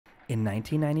In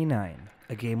 1999,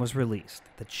 a game was released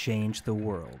that changed the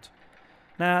world.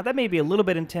 Now, that may be a little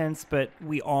bit intense, but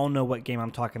we all know what game I'm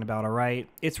talking about, alright?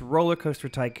 It's RollerCoaster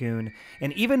Tycoon,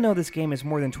 and even though this game is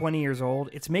more than 20 years old,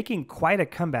 it's making quite a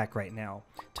comeback right now.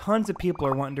 Tons of people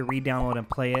are wanting to re-download and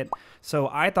play it, so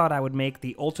I thought I would make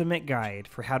the ultimate guide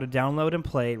for how to download and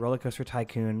play RollerCoaster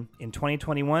Tycoon in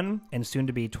 2021 and soon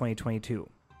to be 2022.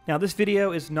 Now, this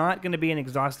video is not going to be an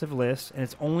exhaustive list, and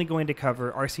it's only going to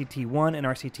cover RCT1 and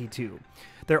RCT2.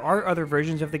 There are other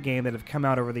versions of the game that have come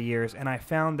out over the years, and I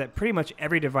found that pretty much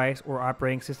every device or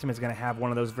operating system is going to have one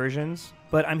of those versions.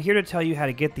 But I'm here to tell you how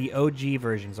to get the OG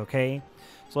versions, okay?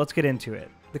 So let's get into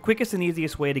it. The quickest and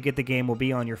easiest way to get the game will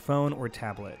be on your phone or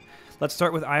tablet. Let's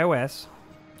start with iOS.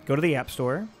 Go to the App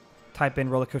Store, type in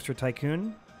RollerCoaster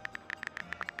Tycoon.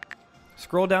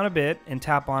 Scroll down a bit and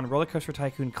tap on RollerCoaster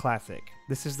Tycoon Classic.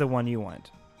 This is the one you want.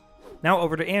 Now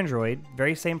over to Android,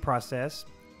 very same process.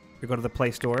 You go to the Play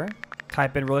Store,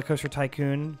 type in RollerCoaster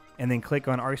Tycoon, and then click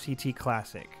on RCT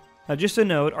Classic. Now just a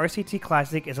note, RCT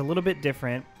Classic is a little bit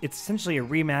different. It's essentially a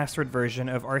remastered version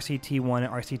of RCT1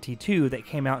 and RCT2 that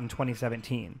came out in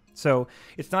 2017. So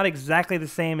it's not exactly the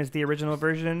same as the original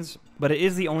versions, but it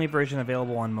is the only version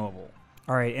available on mobile.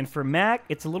 Alright, and for Mac,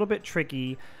 it's a little bit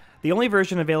tricky. The only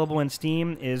version available in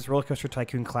Steam is RollerCoaster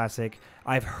Tycoon Classic.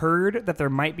 I've heard that there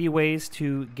might be ways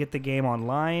to get the game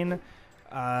online.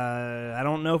 I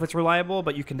don't know if it's reliable,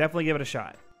 but you can definitely give it a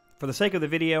shot. For the sake of the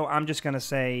video, I'm just going to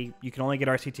say you can only get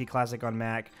RCT Classic on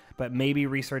Mac, but maybe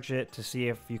research it to see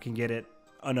if you can get it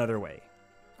another way.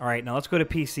 Alright, now let's go to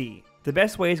PC. The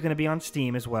best way is going to be on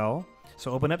Steam as well. So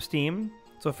open up Steam.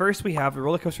 So first we have the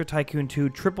RollerCoaster Tycoon 2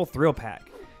 Triple Thrill Pack.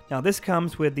 Now this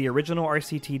comes with the original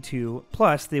RCT2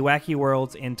 plus the Wacky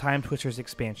Worlds and Time Twisters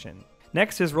expansion.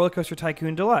 Next is RollerCoaster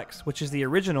Tycoon Deluxe, which is the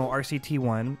original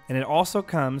RCT1, and it also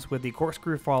comes with the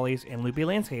Corkscrew Follies and Loopy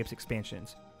Landscapes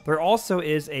expansions. There also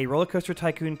is a RollerCoaster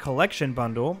Tycoon Collection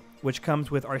bundle, which comes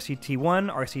with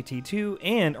RCT1, RCT2,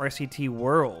 and RCT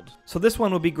World. So this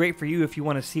one will be great for you if you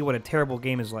want to see what a terrible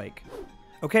game is like.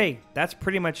 Okay, that's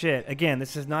pretty much it. Again,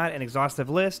 this is not an exhaustive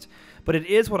list, but it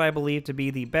is what I believe to be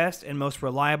the best and most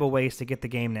reliable ways to get the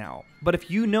game now. But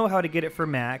if you know how to get it for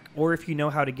Mac, or if you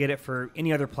know how to get it for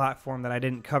any other platform that I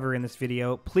didn't cover in this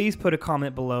video, please put a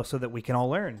comment below so that we can all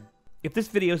learn. If this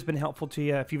video has been helpful to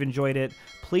you, if you've enjoyed it,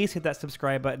 please hit that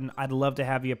subscribe button. I'd love to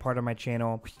have you a part of my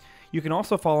channel. You can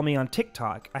also follow me on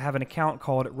TikTok. I have an account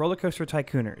called RollerCoaster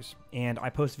Tycooners, and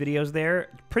I post videos there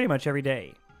pretty much every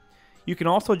day. You can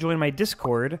also join my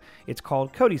Discord. It's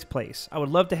called Cody's Place. I would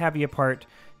love to have you a part.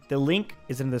 The link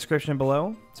is in the description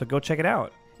below, so go check it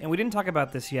out. And we didn't talk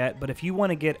about this yet, but if you want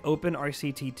to get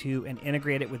OpenRCT2 and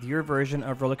integrate it with your version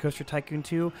of RollerCoaster Tycoon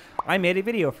 2, I made a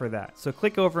video for that. So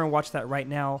click over and watch that right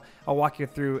now. I'll walk you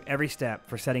through every step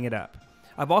for setting it up.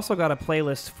 I've also got a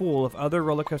playlist full of other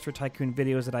RollerCoaster Tycoon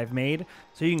videos that I've made,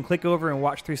 so you can click over and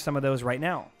watch through some of those right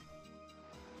now.